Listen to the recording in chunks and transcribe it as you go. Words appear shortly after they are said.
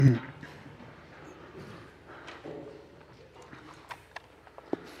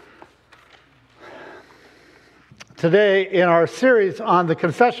Today, in our series on the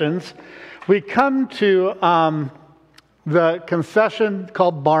confessions, we come to the confession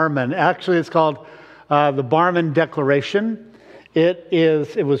called Barmen. Actually, it's called the Barmen Declaration.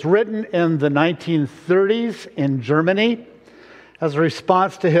 It was written in the 1930s in Germany as a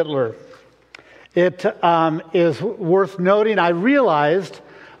response to Hitler. It is worth noting, I realized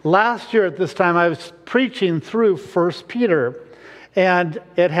last year at this time I was preaching through 1 Peter, and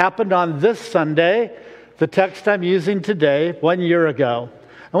it happened on this Sunday, the text I'm using today, 1 year ago.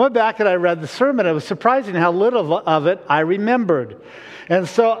 I went back and I read the sermon. It was surprising how little of it I remembered. And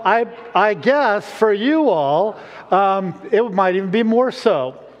so I guess for you all, it might even be more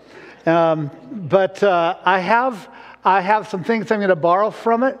so. But I have some things I'm going to borrow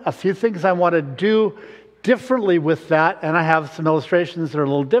from it, a few things I want to do differently with that, and I have some illustrations that are a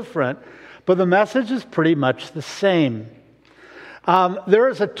little different. But the message is pretty much the same. There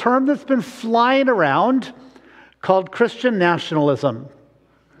is a term that's been flying around called Christian nationalism.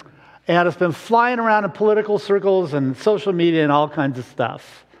 And it's been flying around in political circles and social media and all kinds of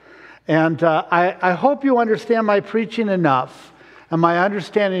stuff. And I hope you understand my preaching enough and my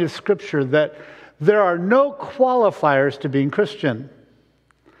understanding of Scripture that there are no qualifiers to being Christian.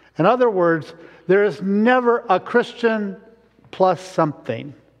 In other words, there is never a Christian plus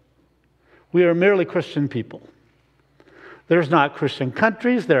something. We are merely Christian people. There's not Christian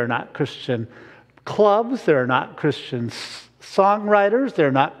countries, there are not Christian clubs, there are not Christian songwriters, there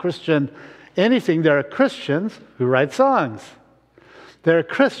are not Christian anything. There are Christians who write songs. There are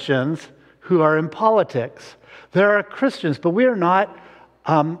Christians who are in politics. There are Christians, but we are not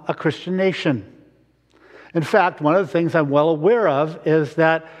a Christian nation. In fact, one of the things I'm well aware of is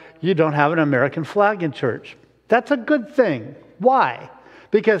that you don't have an American flag in church. That's a good thing. Why?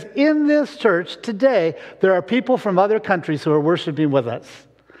 Because in this church today, there are people from other countries who are worshiping with us.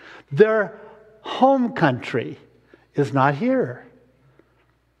 Their home country is not here.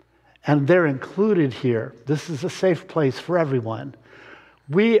 And they're included here. This is a safe place for everyone.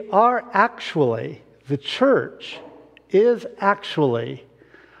 We are actually, the church is actually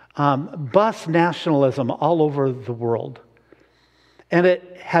bus nationalism all over the world. And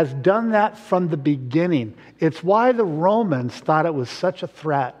it has done that from the beginning. It's why the Romans thought it was such a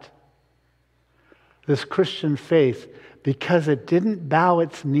threat, this Christian faith, because it didn't bow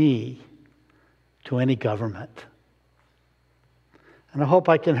its knee to any government. And I hope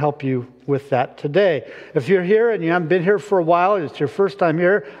I can help you with that today. If you're here and you haven't been here for a while, it's your first time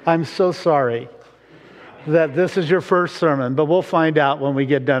here, I'm so sorry that this is your first sermon, but we'll find out when we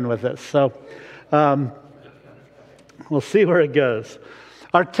get done with this. So we'll see where it goes.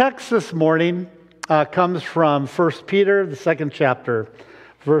 Our text this morning comes from 1 Peter, the second chapter,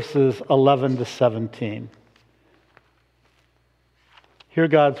 verses 11 to 17. Hear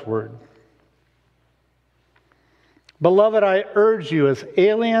God's word. Beloved, I urge you as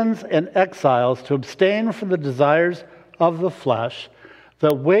aliens and exiles to abstain from the desires of the flesh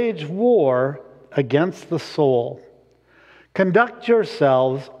that wage war against the soul. Conduct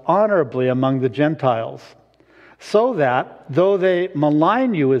yourselves honorably among the Gentiles, so that, though they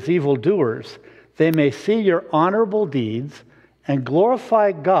malign you as evildoers, they may see your honorable deeds and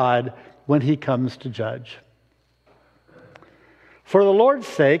glorify God when he comes to judge. For the Lord's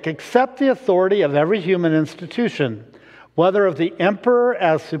sake, accept the authority of every human institution, whether of the emperor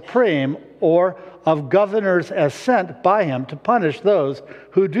as supreme or of governors as sent by him to punish those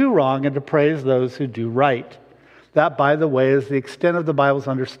who do wrong and to praise those who do right. That, by the way, is the extent of the Bible's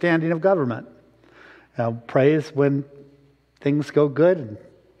understanding of government. Praise when things go good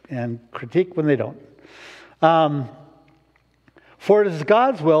and critique when they don't. For it is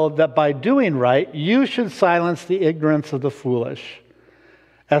God's will that by doing right, you should silence the ignorance of the foolish.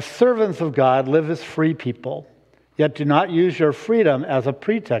 As servants of God, live as free people, yet do not use your freedom as a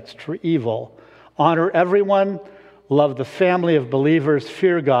pretext for evil. Honor everyone, love the family of believers,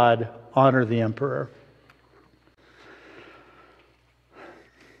 fear God, honor the emperor.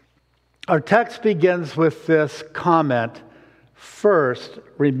 Our text begins with this comment. First,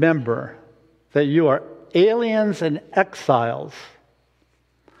 remember that you are aliens and exiles.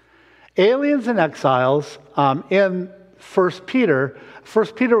 Aliens and exiles in 1 Peter. 1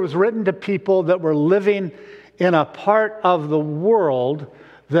 Peter was written to people that were living in a part of the world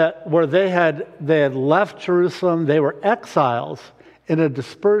where they had left Jerusalem. They were exiles in a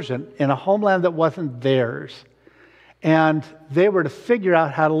dispersion, in a homeland that wasn't theirs. And they were to figure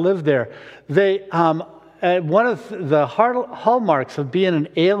out how to live there. One of the hallmarks of being an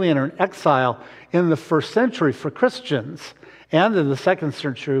alien or an exile in the first century for Christians and in the second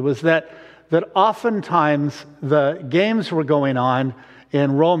century was that oftentimes the games were going on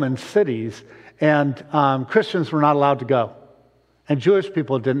in Roman cities, and Christians were not allowed to go, and Jewish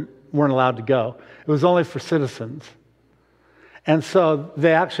people weren't allowed to go. It was only for citizens. And so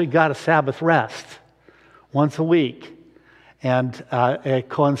they actually got a Sabbath rest once a week, and it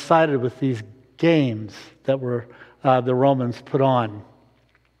coincided with these games that were the Romans put on.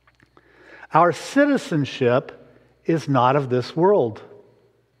 Our citizenship is not of this world.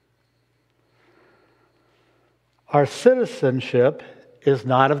 Our citizenship is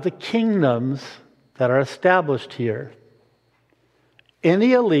not of the kingdoms that are established here.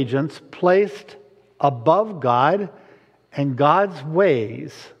 Any allegiance placed above God and God's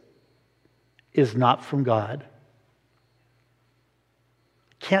ways is not from God.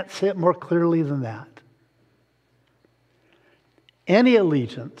 Can't say it more clearly than that. Any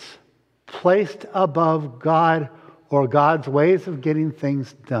allegiance placed above God or God's ways of getting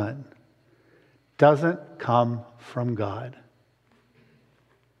things done doesn't come from God.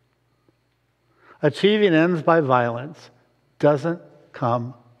 Achieving ends by violence doesn't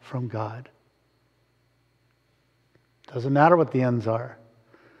come from God. Doesn't matter what the ends are.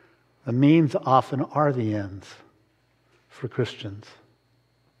 The means often are the ends for Christians.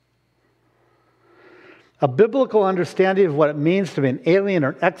 A biblical understanding of what it means to be an alien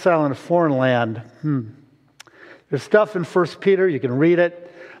or exile in a foreign land. There's stuff in 1 Peter, you can read it.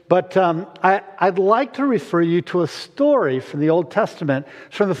 But I'd like to refer you to a story from the Old Testament.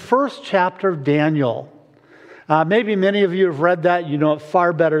 It's from the first chapter of Daniel. Maybe many of you have read that. You know it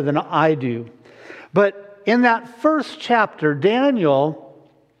far better than I do. But in that first chapter, Daniel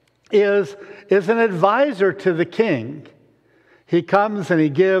is an advisor to the king. He comes and he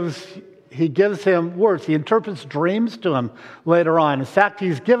gives him words. He interprets dreams to him later on. In fact,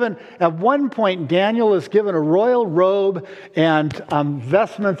 at one point, Daniel is given a royal robe and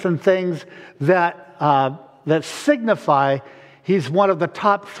vestments and things that signify he's one of the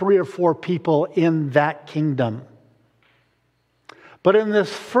top 3 or 4 people in that kingdom. But in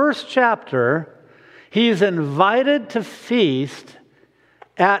this first chapter, he's invited to feast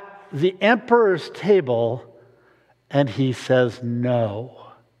at the emperor's table, and he says no.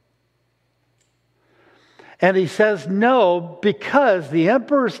 And he says no because the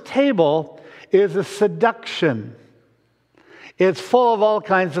emperor's table is a seduction. It's full of all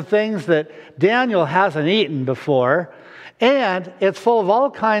kinds of things that Daniel hasn't eaten before, and it's full of all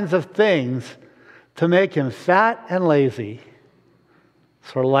kinds of things to make him fat and lazy,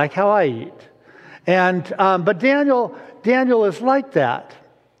 sort of like how I eat. But Daniel is like that.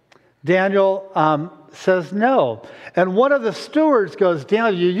 Daniel says no, and one of the stewards goes,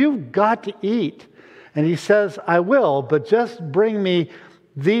 "Daniel, you've got to eat." And he says, "I will, but just bring me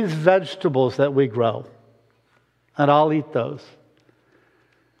these vegetables that we grow, and I'll eat those."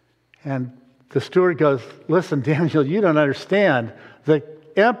 And the steward goes, "Listen, Daniel, you don't understand. The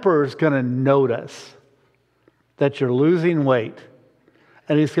emperor's going to notice that you're losing weight,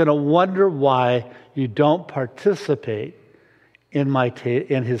 and he's going to wonder why you don't participate in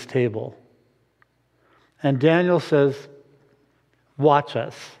his table." And Daniel says, "Watch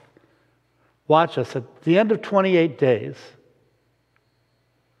us. Watch us. At the end of 28 days,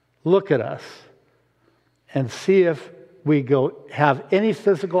 look at us and see if we have any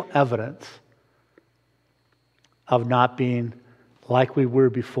physical evidence of not being like we were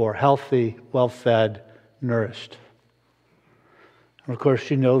before, healthy, well-fed, nourished." And of course,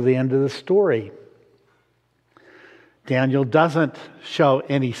 you know the end of the story. Daniel doesn't show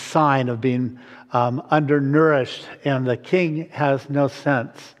any sign of being undernourished, and the king has no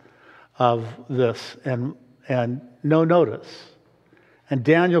sense of this and no notice. And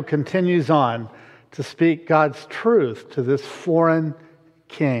Daniel continues on to speak God's truth to this foreign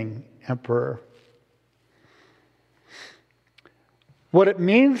king, emperor. What it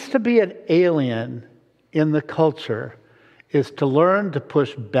means to be an alien in the culture is to learn to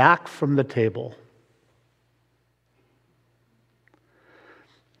push back from the table.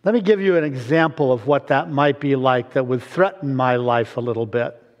 Let me give you an example of what that might be like that would threaten my life a little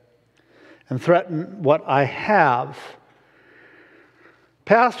bit and threaten what I have.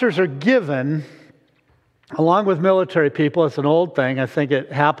 Pastors are given, along with military people, it's an old thing. I think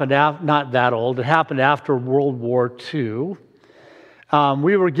it happened, not that old, it happened after World War II.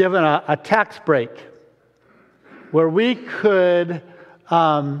 We were given a tax break where we could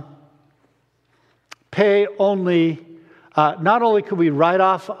pay only, not only could we write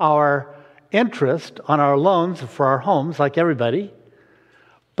off our interest on our loans for our homes like everybody,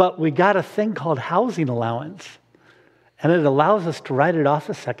 but we got a thing called housing allowance, and it allows us to write it off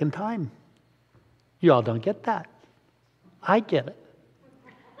a second time. You all don't get that. I get it.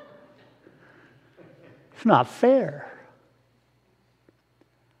 It's not fair.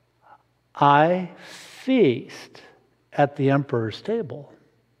 I feast at the emperor's table.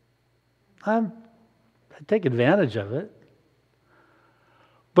 I take advantage of it.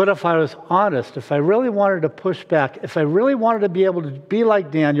 But if I was honest, if I really wanted to push back, if I really wanted to be able to be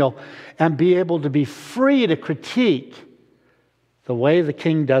like Daniel and be able to be free to critique the way the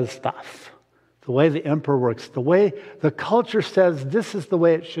king does stuff, the way the emperor works, the way the culture says this is the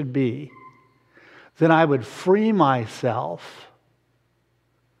way it should be, then I would free myself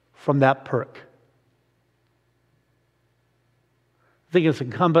from that perk. I think it's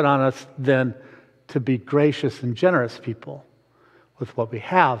incumbent on us then to be gracious and generous people with what we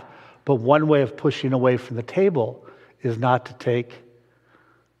have. But one way of pushing away from the table is not to take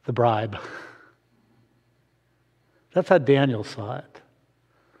the bribe. That's how Daniel saw it.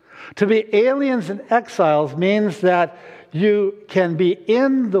 To be aliens and exiles means that you can be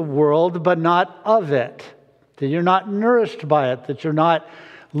in the world but not of it, that you're not nourished by it, that you're not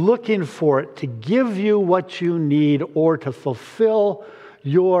looking for it to give you what you need or to fulfill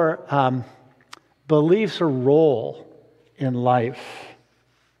your beliefs or role in life.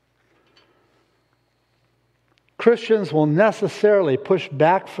 Christians will necessarily push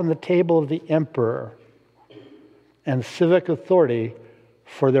back from the table of the emperor and civic authority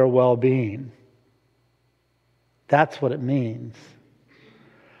for their well-being. That's what it means.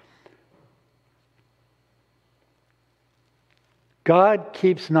 God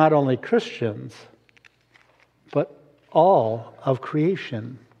keeps not only Christians, but all of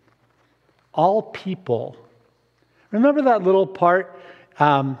creation, all people. Remember that little part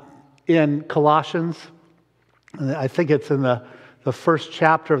in Colossians? I think it's in the first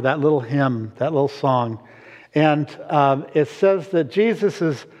chapter of that little hymn, that little song. And it says that Jesus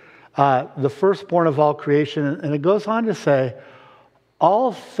is the firstborn of all creation. And it goes on to say,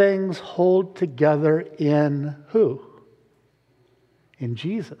 all things hold together in who? In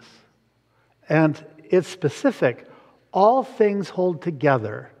Jesus. And it's specific. All things hold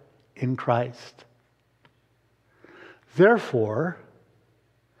together in Christ. Therefore,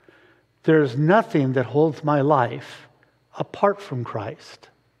 there's nothing that holds my life apart from Christ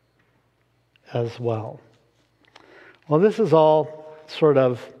as well. Well, this is all sort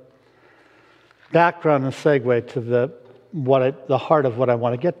of background and segue to the heart of what I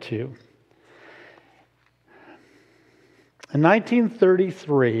want to get to. In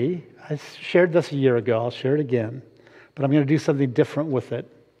 1933, I shared this a year ago, I'll share it again, but I'm going to do something different with it.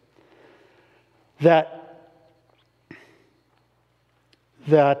 That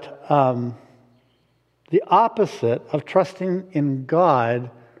the opposite of trusting in God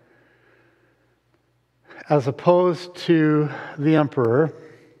as opposed to the emperor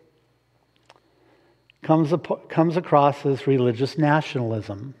comes across as religious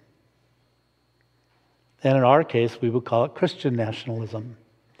nationalism. And in our case, we would call it Christian nationalism.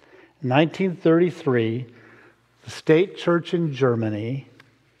 In 1933, the state church in Germany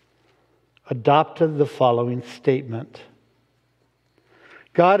adopted the following statement.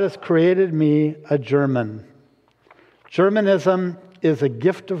 God has created me a German. Germanism is a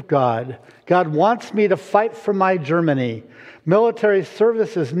gift of God. God wants me to fight for my Germany. Military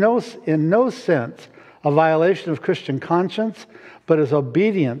service is in no sense a violation of Christian conscience, but is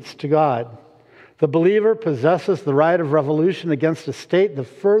obedience to God. The believer possesses the right of revolution against a state that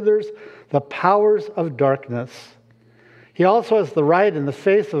furthers the powers of darkness. He also has the right in the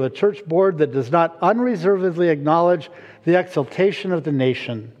face of a church board that does not unreservedly acknowledge the exaltation of the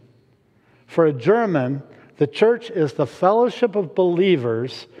nation. For a German, the church is the fellowship of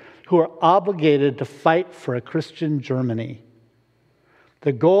believers who are obligated to fight for a Christian Germany.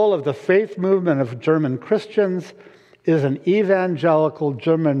 The goal of the faith movement of German Christians is an evangelical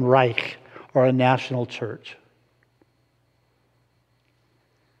German Reich, or a national church.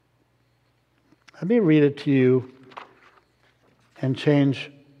 Let me read it to you and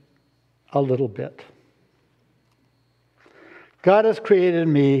change a little bit. God has created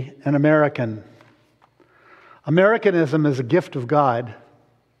me an American. Americanism is a gift of God.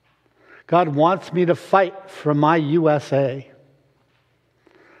 God wants me to fight for my USA.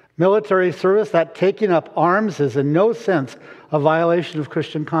 Military service, that taking up arms, is in no sense a violation of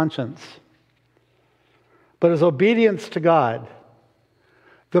Christian conscience, but is obedience to God.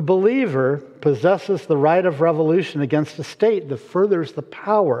 The believer possesses the right of revolution against a state that furthers the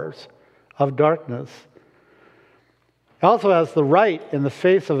powers of darkness. He also has the right in the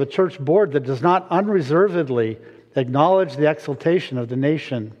face of a church board that does not unreservedly acknowledge the exaltation of the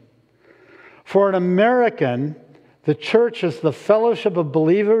nation. For an American, the church is the fellowship of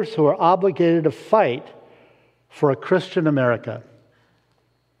believers who are obligated to fight for a Christian America.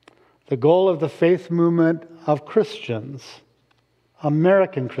 The goal of the faith movement of Christians,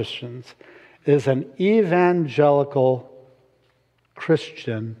 American Christians, is an evangelical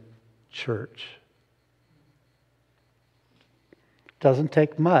Christian church. Doesn't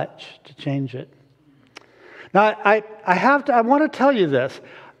take much to change it. Now, I want to tell you this.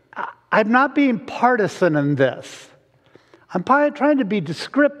 I'm not being partisan in this. I'm trying to be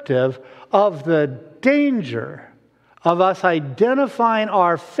descriptive of the danger of us identifying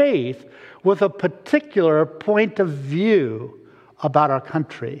our faith with a particular point of view about our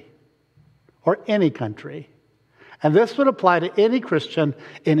country or any country. And this would apply to any Christian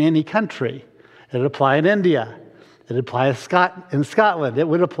in any country. It would apply in India. It would apply in Scotland. It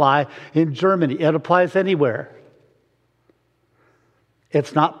would apply in Germany. It applies anywhere.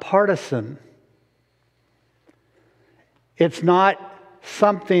 It's not partisan. It's not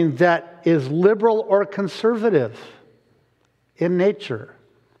something that is liberal or conservative in nature.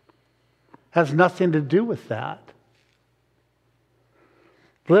 Has nothing to do with that.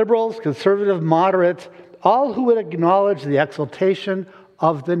 Liberals, conservative, moderates, all who would acknowledge the exaltation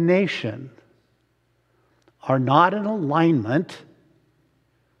of the nation are not in alignment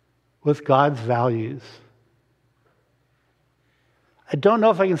with God's values. I don't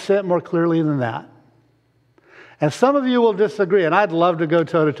know if I can say it more clearly than that. And some of you will disagree, and I'd love to go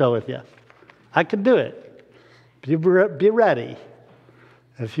toe-to-toe with you. I could do it. Be ready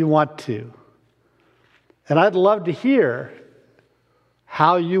if you want to. And I'd love to hear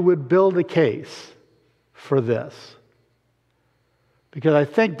how you would build a case for this. Because I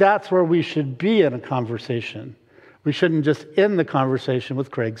think that's where we should be in a conversation. We shouldn't just end the conversation with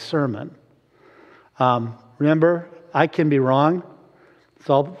Craig's sermon. Remember, I can be wrong. It's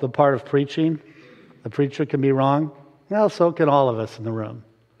all the part of preaching. The preacher can be wrong. Well, so can all of us in the room.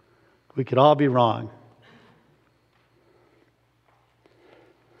 We could all be wrong.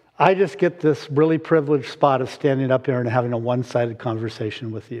 I just get this really privileged spot of standing up here and having a one-sided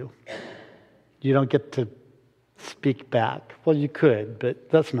conversation with you. You don't get to speak back. Well, you could, but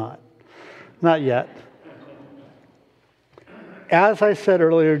that's not yet. As I said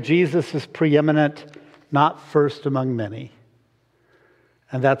earlier, Jesus is preeminent, not first among many.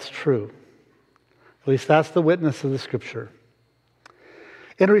 And that's true. At least that's the witness of the Scripture.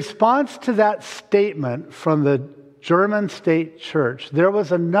 In response to that statement from the German state church, there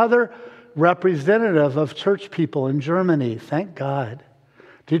was another representative of church people in Germany. Thank God.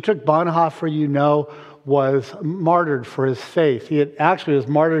 Dietrich Bonhoeffer, you know, was martyred for his faith. He actually was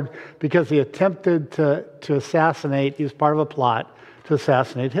martyred because he attempted to assassinate, he was part of a plot to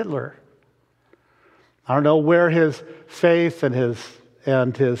assassinate Hitler. I don't know where his faith and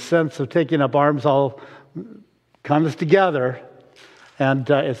his sense of taking up arms all comes together. And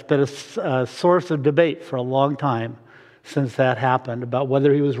it's been a source of debate for a long time since that happened about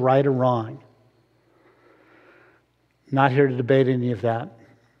whether he was right or wrong. Not here to debate any of that.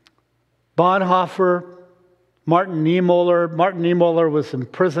 Bonhoeffer, Martin Niemöller. Martin Niemöller was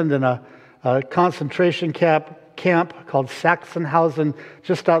imprisoned in a concentration camp called Sachsenhausen,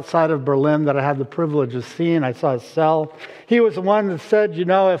 just outside of Berlin, that I had the privilege of seeing. I saw his cell. He was the one that said, you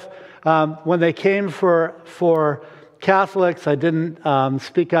know, if when they came for Catholics, I didn't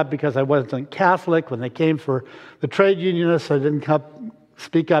speak up because I wasn't Catholic. When they came for the trade unionists, I didn't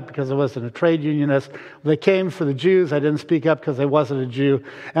speak up because I wasn't a trade unionist. When they came for the Jews, I didn't speak up because I wasn't a Jew.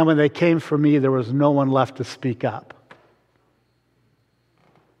 And when they came for me, there was no one left to speak up.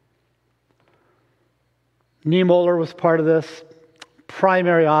 Niemöller was part of this.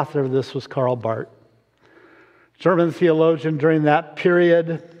 Primary author of this was Karl Barth, German theologian during that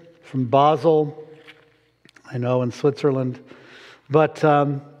period from Basel, I know, in Switzerland. But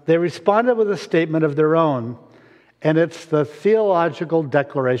they responded with a statement of their own, and it's the Theological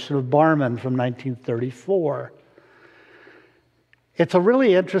Declaration of Barmen from 1934. It's a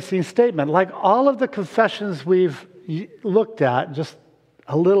really interesting statement. Like all of the confessions we've looked at just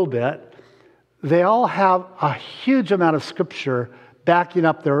a little bit, they all have a huge amount of scripture backing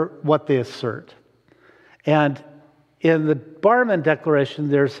up what they assert. And in the Barmen Declaration,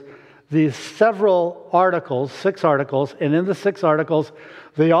 there's these several articles, 6 articles, and in the 6 articles,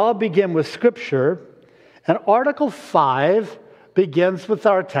 they all begin with scripture. And Article 5 begins with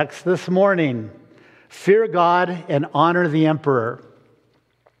our text this morning: fear God and honor the emperor.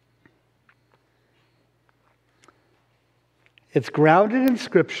 It's grounded in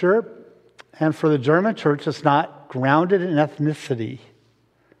scripture, and for the German church, it's not grounded in ethnicity.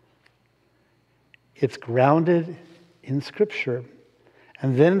 It's grounded in scripture.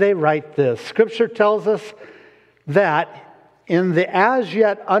 And then they write this: Scripture tells us that In the as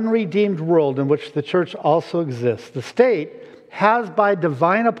yet unredeemed world in which the church also exists, the state has by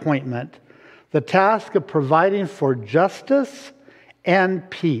divine appointment the task of providing for justice and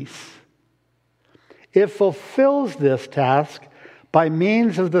peace. It fulfills this task by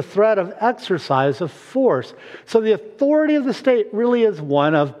means of the threat of exercise of force. So the authority of the state really is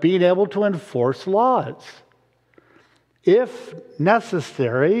one of being able to enforce laws. If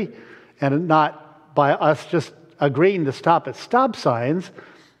necessary, and not by us just agreeing to stop at stop signs,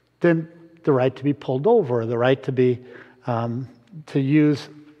 then the right to be pulled over, the right to be to use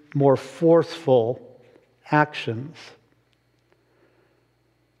more forceful actions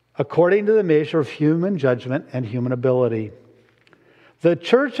according to the measure of human judgment and human ability. The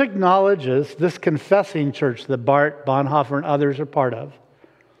church acknowledges, this confessing church that Bart, Bonhoeffer, and others are part of,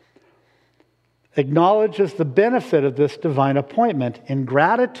 acknowledges the benefit of this divine appointment in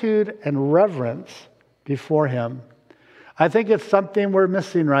gratitude and reverence before Him. I think it's something we're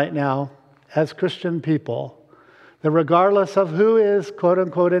missing right now as Christian people, that regardless of who is, quote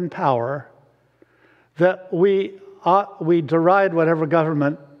unquote, in power, that we deride whatever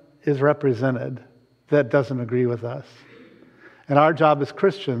government is represented that doesn't agree with us. And our job as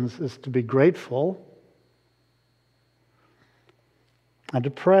Christians is to be grateful and to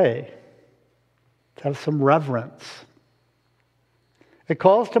pray, to have some reverence. It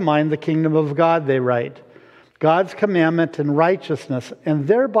calls to mind the kingdom of God, they write, God's commandment and righteousness, and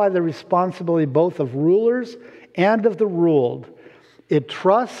thereby the responsibility both of rulers and of the ruled. It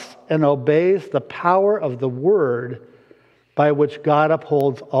trusts and obeys the power of the word by which God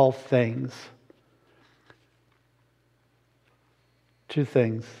upholds all things. Two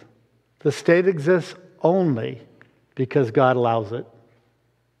things. The state exists only because God allows it.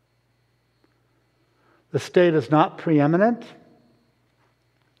 The state is not preeminent.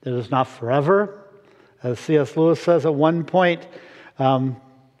 It is not forever. As C.S. Lewis says at one point,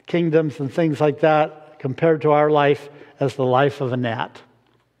 kingdoms and things like that compared to our life as the life of a gnat.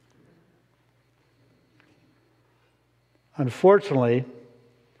 Unfortunately,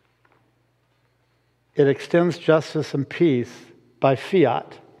 it extends justice and peace by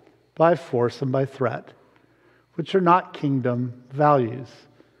fiat, by force, and by threat, which are not kingdom values.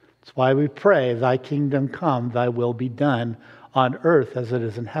 That's why we pray, Thy kingdom come, Thy will be done on earth as it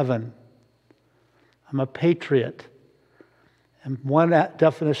is in heaven. I'm a patriot. And one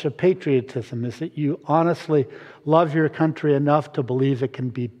definition of patriotism is that you honestly love your country enough to believe it can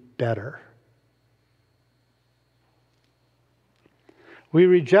be better. We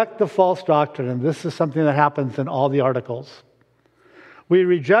reject the false doctrine, and this is something that happens in all the articles. We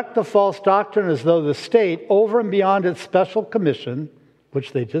reject the false doctrine as though the state, over and beyond its special commission,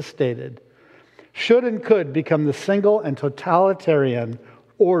 which they just stated, should and could become the single and totalitarian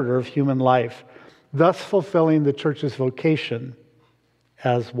order of human life, thus fulfilling the church's vocation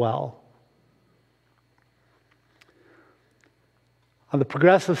as well. On the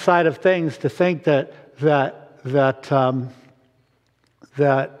progressive side of things, to think that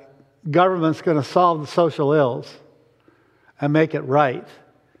government's going to solve the social ills and make it right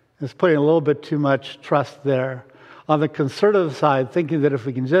is putting a little bit too much trust there. On the conservative side, thinking that if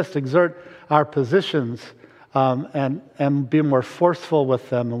we can just exert our positions and be more forceful with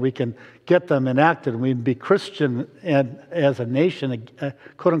them, and we can get them enacted, and we'd be Christian and as a nation,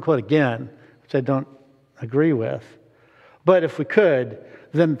 quote unquote, again, which I don't agree with. But if we could,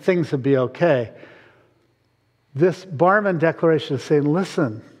 then things would be okay. This Barmen Declaration is saying,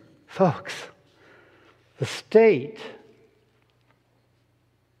 listen, folks, the state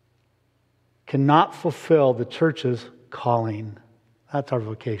cannot fulfill the church's calling. That's our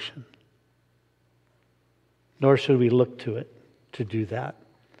vocation. Nor should we look to it to do that.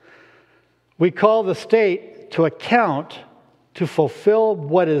 We call the state to account to fulfill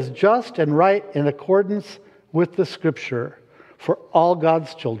what is just and right in accordance with the Scripture for all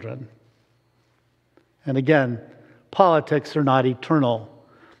God's children. And again, politics are not eternal.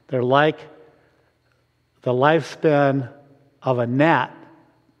 They're like the lifespan of a gnat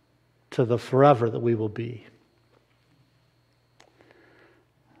to the forever that we will be.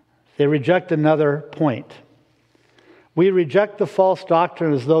 They reject another point. We reject the false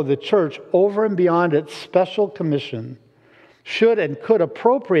doctrine as though the church, over and beyond its special commission, should and could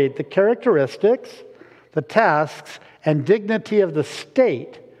appropriate the characteristics, the tasks, and dignity of the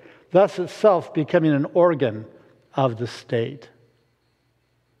state, thus itself becoming an organ of the state.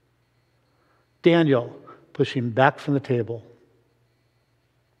 Daniel, pushing back from the table.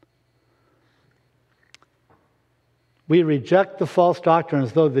 We reject the false doctrine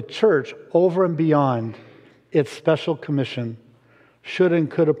as though the church, over and beyond its special commission, should and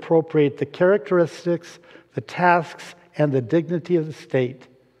could appropriate the characteristics, the tasks, and the dignity of the state.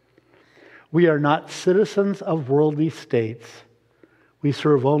 We are not citizens of worldly states. We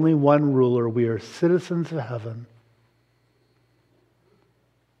serve only one ruler. We are citizens of heaven.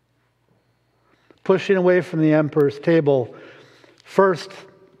 Pushing away from the emperor's table. First,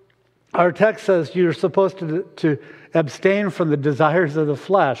 our text says you're supposed to abstain from the desires of the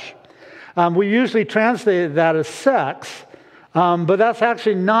flesh. We usually translate that as sex, but that's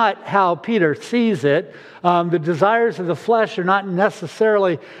actually not how Peter sees it. The desires of the flesh are not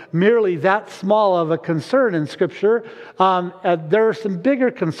necessarily merely that small of a concern in Scripture. There are some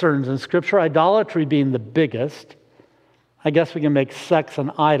bigger concerns in Scripture, idolatry being the biggest. I guess we can make sex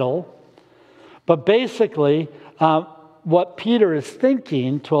an idol. But basically, what Peter is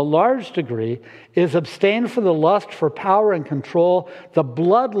thinking to a large degree is abstain from the lust for power and control, the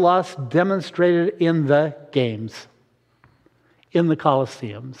bloodlust demonstrated in the games, in the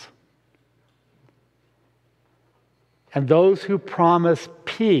Colosseums. And those who promise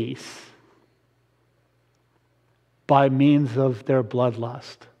peace by means of their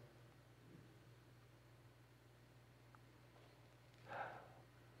bloodlust.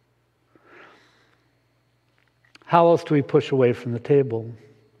 How else do we push away from the table?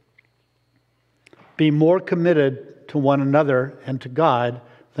 Be more committed to one another and to God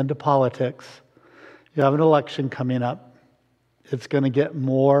than to politics. You have an election coming up. It's going to get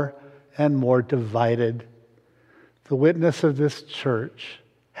more and more divided. The witness of this church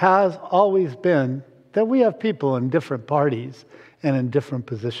has always been that we have people in different parties and in different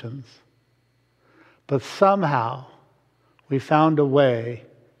positions. But somehow we found a way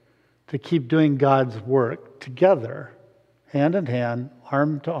to keep doing God's work together, hand in hand,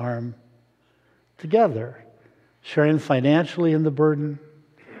 arm to arm, together, sharing financially in the burden,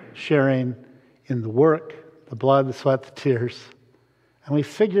 sharing in the work, the blood, the sweat, the tears. And we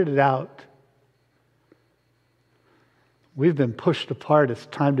figured it out. We've been pushed apart. It's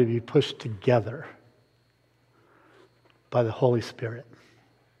time to be pushed together by the Holy Spirit.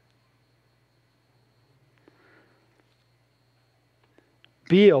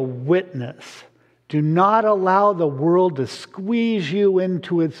 Be a witness. Do not allow the world to squeeze you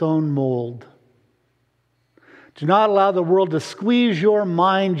into its own mold. Do not allow the world to squeeze your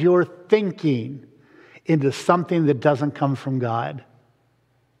mind, your thinking, into something that doesn't come from God.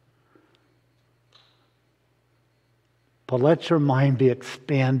 But let your mind be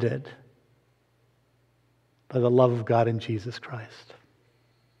expanded by the love of God in Jesus Christ.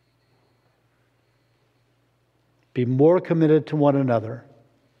 Be more committed to one another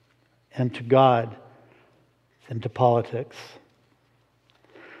and to God than to politics.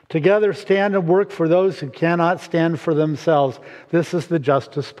 Together stand and work for those who cannot stand for themselves. This is the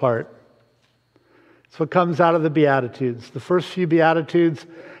justice part. It's what comes out of the Beatitudes. The first few Beatitudes,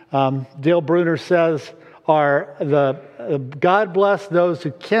 Dale Bruner says, are God bless those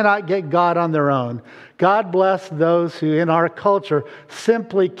who cannot get God on their own. God bless those who in our culture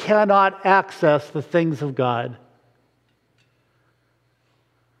simply cannot access the things of God.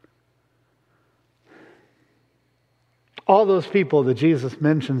 All those people that Jesus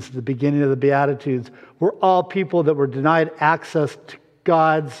mentions at the beginning of the Beatitudes were all people that were denied access to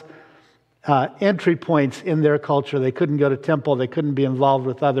God's entry points in their culture. They couldn't go to temple. They couldn't be involved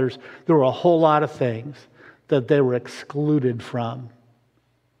with others. There were a whole lot of things that they were excluded from.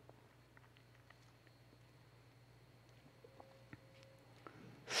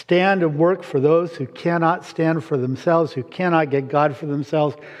 Stand and work for those who cannot stand for themselves, who cannot get God for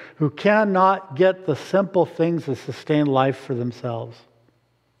themselves, who cannot get the simple things that sustain life for themselves.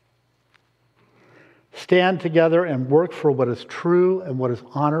 Stand together and work for what is true and what is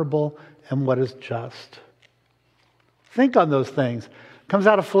honorable and what is just. Think on those things. It comes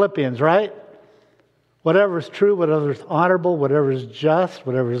out of Philippians, right? Whatever is true, whatever is honorable, whatever is just,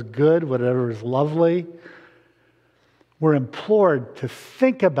 whatever is good, whatever is lovely. We're implored to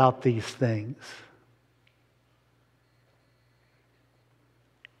think about these things.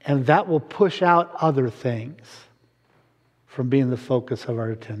 And that will push out other things from being the focus of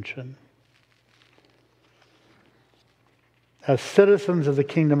our attention. As citizens of the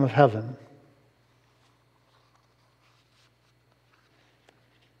kingdom of heaven,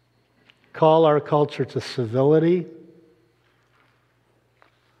 call our culture to civility,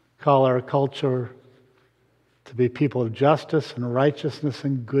 call our culture to be people of justice and righteousness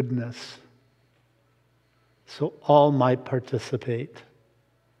and goodness, so all might participate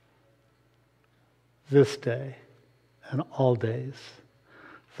this day and all days.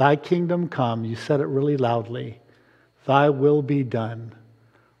 Thy kingdom come, you said it really loudly, thy will be done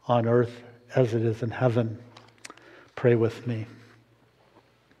on earth as it is in heaven. Pray with me.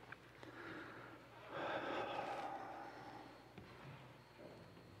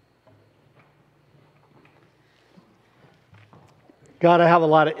 God, I have a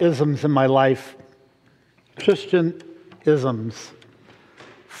lot of isms in my life. Christian isms.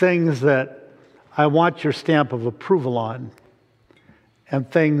 Things that I want your stamp of approval on. And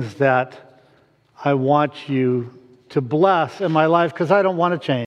things that I want you to bless in my life because I don't want to change.